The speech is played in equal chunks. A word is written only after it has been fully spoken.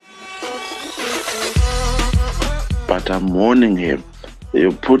but I'm warning him.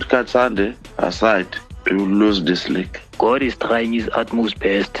 You put Katsande aside, you will lose this league. God is trying his utmost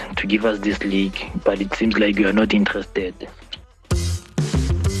best to give us this league, but it seems like you are not interested.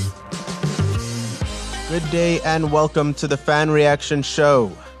 Good day and welcome to the Fan Reaction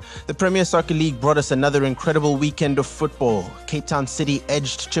Show. The Premier Soccer League brought us another incredible weekend of football. Cape Town City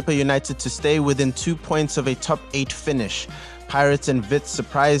edged Chippa United to stay within 2 points of a top 8 finish. Pirates and Wits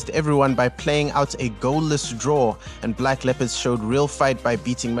surprised everyone by playing out a goalless draw, and Black Leopards showed real fight by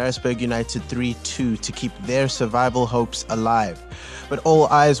beating Maritzburg United 3-2 to keep their survival hopes alive. But all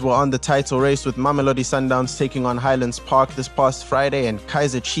eyes were on the title race, with Mamelodi Sundowns taking on Highlands Park this past Friday and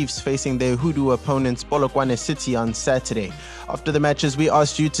Kaizer Chiefs facing their hoodoo opponents Polokwane City on Saturday. After the matches, we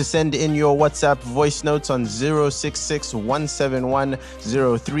asked you to send in your WhatsApp voice notes on 066 171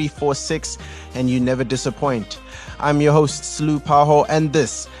 0346, and you never disappoint. I'm your host, Slu Paho, and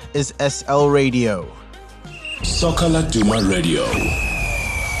this is SL Radio. Soccer Laduma Radio.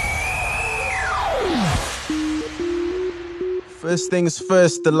 First things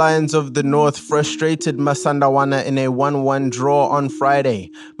first, the Lions of the North frustrated Masandawana in a 1-1 draw on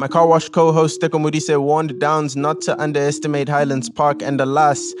Friday. My car wash co-host Teko Modise warned Downs not to underestimate Highlands Park, and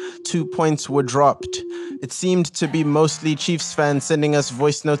alas, 2 points were dropped. It seemed to be mostly Chiefs fans sending us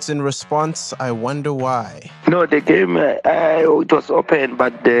voice notes in response. I wonder why. No, the game, it was open,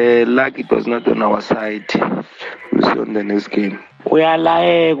 but the luck, it was not on our side. We'll see on the next game.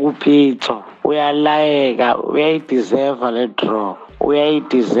 Uyalayeka uPeter, uyayideserva le draw,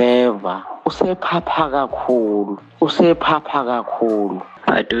 uyayideserva, usephapha kakhulu.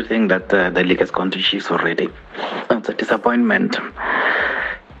 I do think that the league has gone to Chiefs already. That's a disappointment.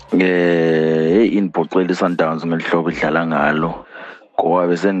 Inpocela Sundowns ngelihlobo idlala ngalo. Ngoba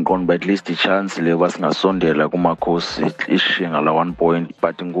besengiqonda but at least i-chance le basingasondela kumakhosi ishiye ngala 1 point,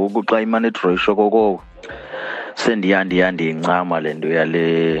 but ngoku xa i-money ratio koko sendiyande incama lento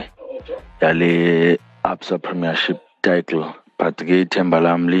yale Absa Premiership title, but ke ithemba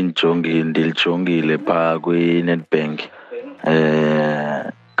lami ndilijongile phaa kwi-Nedbank.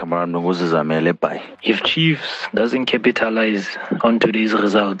 If Chiefs doesn't capitalize on today's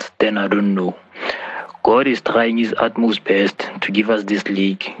results, then I don't know. God is trying his utmost best to give us this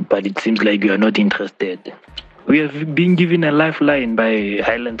league, but it seems like you are not interested. We have been given a lifeline by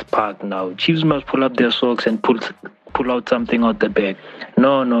Highlands Park now. Chiefs must pull up their socks and pull out something out the bag.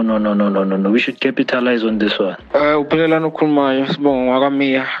 No. We should capitalize on this one. Uphelelana ukhulumayo sibongo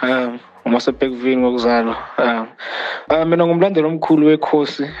wakamiya umasebhekvini ngokuzalwa. Mina ngumlandeli omkhulu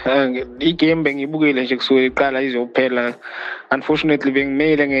wekhosi. Igame bengibukile nje kusuka iqala izophela. Unfortunately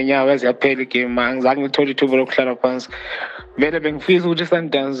bengimele ngenyawo yaziyaphela igame, angizange ngithole ithuba lokuhlala phansi. Vele bengifisa ukuthi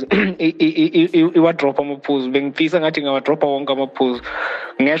Sundowns iwadropa amaphuzu, bengifisa ngathi ngawadropa wonke amaphuzu.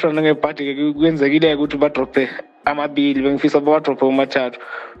 Ngisho nangebhadi kwenzekile ukuthi badrope amabili, bengifisa bawadrope umathathu.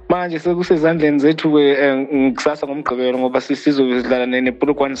 Manje sekusezandleni zethu ngisasa ngomgqibelo ngoba sizodlala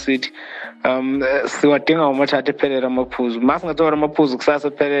nePolokwane City. Siwadinga umathathu ephelele amaphuzu. Masingathola amaphuzu kusasa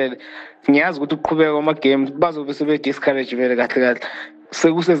ephelele, ngiyazi ukuthi ukuqhubeka kwamagame bazobe sebediscourage vele kahle.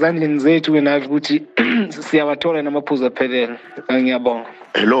 Sekusezandleni zethu nathi ukuthi siyawathola namaphuzu aphelele. Ngiyabonga.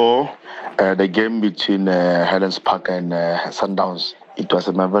 Hello, the game between Highlands Park and Sundowns. It was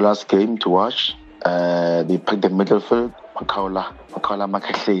a marvelous game to watch. They picked the midfield. Makaula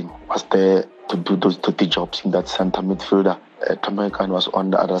Makahlane was there to do those dirty jobs in that center midfielder. Kamaikan was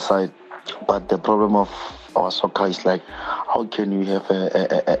on the other side. But the problem of our soccer is like, how can we have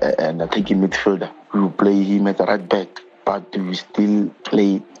an attacking midfielder? We will play him at the right back, but we still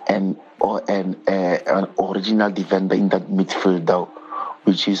play an original defender in that midfield, though,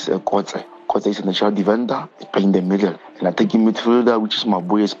 which is Kotze. Kotze is a natural defender, playing the middle. And attacking midfielder, which is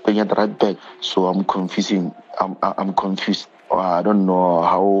Mabuye, is playing at the right back. So I'm confused. I don't know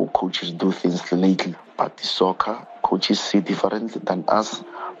how coaches do things lately, but the soccer coaches see different than us.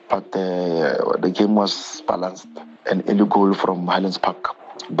 But the game was balanced. An early goal from Highlands Park,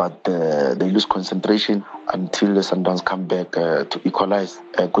 but they lose concentration until the Sundowns come back to equalize.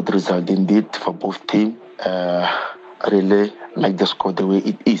 A good result indeed for both teams. Really like the score the way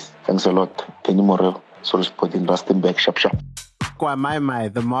it is. Thanks a lot. Kenny Morel, Soul Sport in Rustenburg, sharp. My,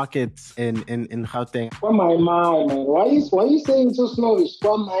 the markets in Gauteng. My, man. Why you saying so slowish?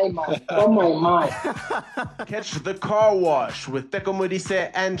 My. Catch the car wash with Teko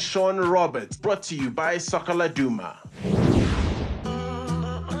Modise and Sean Roberts. Brought to you by Soccer Laduma.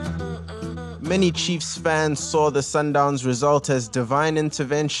 Many Chiefs fans saw the Sundowns result as divine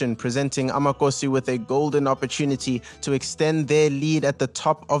intervention, presenting Amakosi with a golden opportunity to extend their lead at the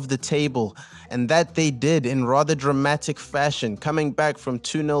top of the table. And that they did in rather dramatic fashion, coming back from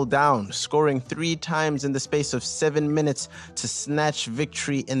 2-0 down, scoring 3 times in the space of 7 minutes to snatch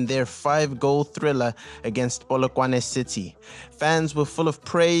victory in their 5-goal thriller against Polokwane City. Fans were full of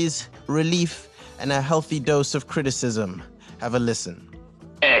praise, relief, and a healthy dose of criticism. Have a listen.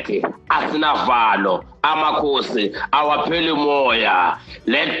 Asinavalo, Amakosi, awapheli moya.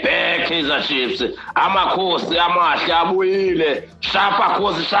 Let back Kaizer Chiefs. Amakosi, amahle abuyile. Shapa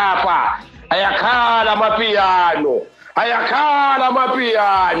Kosi, shapa. Ayakhala amapiano.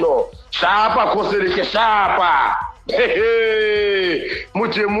 Shapa Kosi like shapa.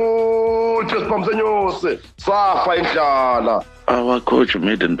 Muche spamsenyose. Safa indlala. Our coach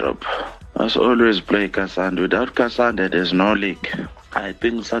Middendorp has always played Kasande. Without Kasande, there's no league. I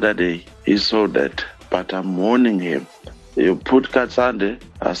think Saturday he saw that, but I'm warning him. You put Kasande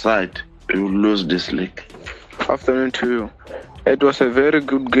aside, you lose this league. Afternoon to you. It was a very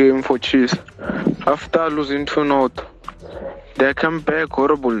good game for Chiefs. After losing 2-0, they came back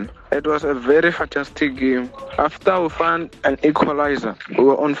horrible. It was a very fantastic game. After we found an equalizer, we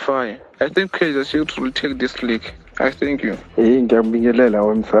were on fire. I think Kaizer Chiefs will take this league. I thank you. Ngiyabingelela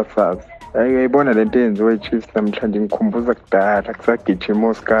wemsasazi. Ayibona lento yenziwe Chiefs namhlanje ngikhumbuza kudala kusagijima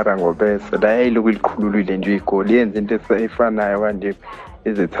uSkara ngobese la yayilokhu likhululile nje igoli yenza into efanayo kanje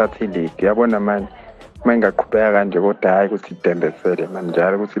izithatha ileague yabona manje mangaqhubeka kanje kodwa hayi ukuthi idembesele manje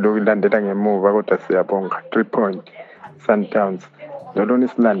njalo ukuthi lokhu ilandela ngemuva kodwa siyabonga 3 points Sundowns lolona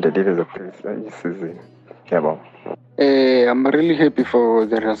isilandelile zophela isizini yabonga. I'm really happy for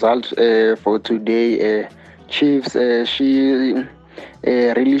the result for today. Chiefs she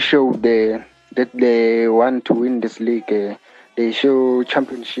really showed that they want to win this league. They show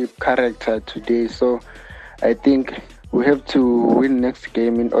championship character today. So I think we have to win next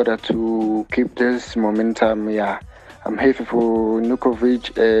game in order to keep this momentum. Yeah, I'm happy for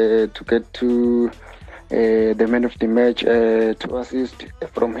Nukovic to get to the man of the match, 2 assists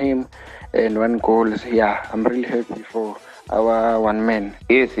from him and 1 goal. Yeah, I'm really happy for our one man.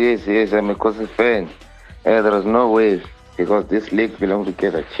 Yes, I'm a Kosi fan. There is no way, because this league belongs to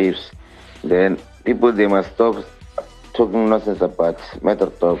Kaizer Chiefs. Then people, they must stop talking nonsense about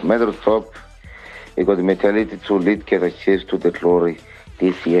Metrotop. He got the mentality to lead Kaizer Chiefs to the glory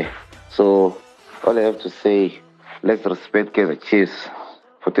this year. So all I have to say, let's respect Kaizer Chiefs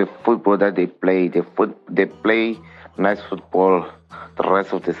for the football that they play. They play nice football the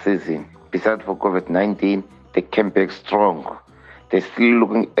rest of the season. Besides for COVID-19, they came back strong. They're still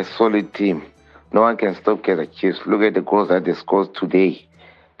looking a solid team. No one can stop Kaizer Chiefs. Look at the goals that they scored today.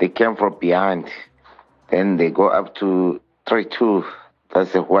 They came from behind. Then they go up to 3-2.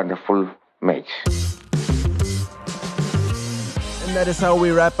 That's a wonderful match. And that is how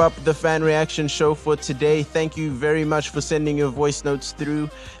we wrap up the Fan Reaction Show for today. Thank you very much for sending your voice notes through.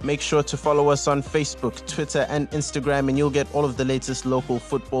 Make sure to follow us on Facebook, Twitter, and Instagram, and you'll get all of the latest local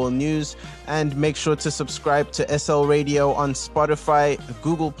football news. And make sure to subscribe to SL Radio on Spotify,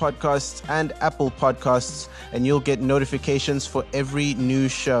 Google Podcasts, and Apple Podcasts, and you'll get notifications for every new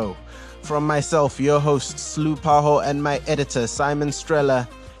show. From myself, your host, Slu Paho, and my editor, Simon Strella,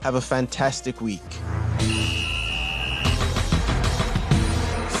 have a fantastic week.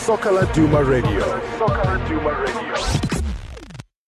 Soccer Laduma Radio.